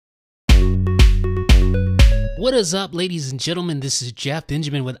What is up, ladies and gentlemen? This is Jeff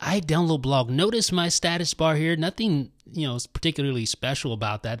Benjamin with iDownloadBlog. Notice my status bar here. Nothing, particularly special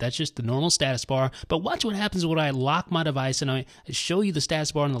about that. That's just the normal status bar. But watch what happens when I lock my device and I show you the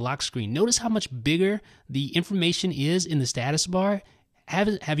status bar on the lock screen. Notice how much bigger the information is in the status bar.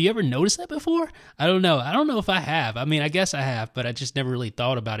 Have you ever noticed that before? I don't know. I don't know if I have. I mean, I guess I have, but I just never really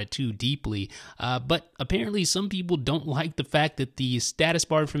thought about it too deeply. But apparently some people don't like the fact that the status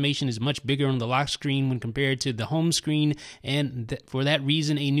bar information is much bigger on the lock screen when compared to the home screen. And for that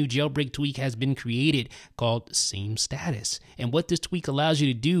reason, a new jailbreak tweak has been created called SameStatus. And what this tweak allows you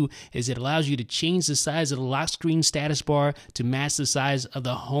to do is it allows you to change the size of the lock screen status bar to match the size of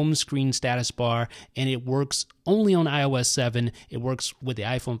the home screen status bar. And it works only on iOS 7. It works with the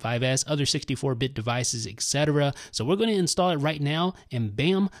iPhone 5S, other 64-bit devices, etc. So we're going to install it right now, and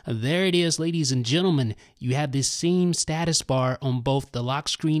bam, there it is, ladies and gentlemen. You have this same status bar on both the lock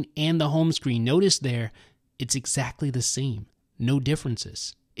screen and the home screen. Notice there, it's exactly the same. No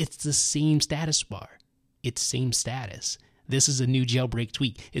differences. It's the same status bar. It's SameStatus. This is a new jailbreak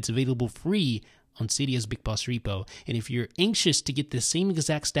tweak. It's available free on Cydia's BigBoss repo. And if you're anxious to get the same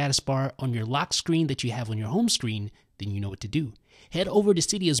exact status bar on your lock screen that you have on your home screen, then you know what to do. Head over to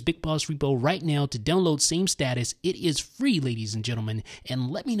Cydia's BigBoss repo right now to download SameStatus. It is free, ladies and gentlemen. And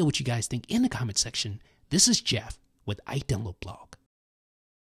let me know what you guys think in the comment section. This is Jeff with iDownloadBlog.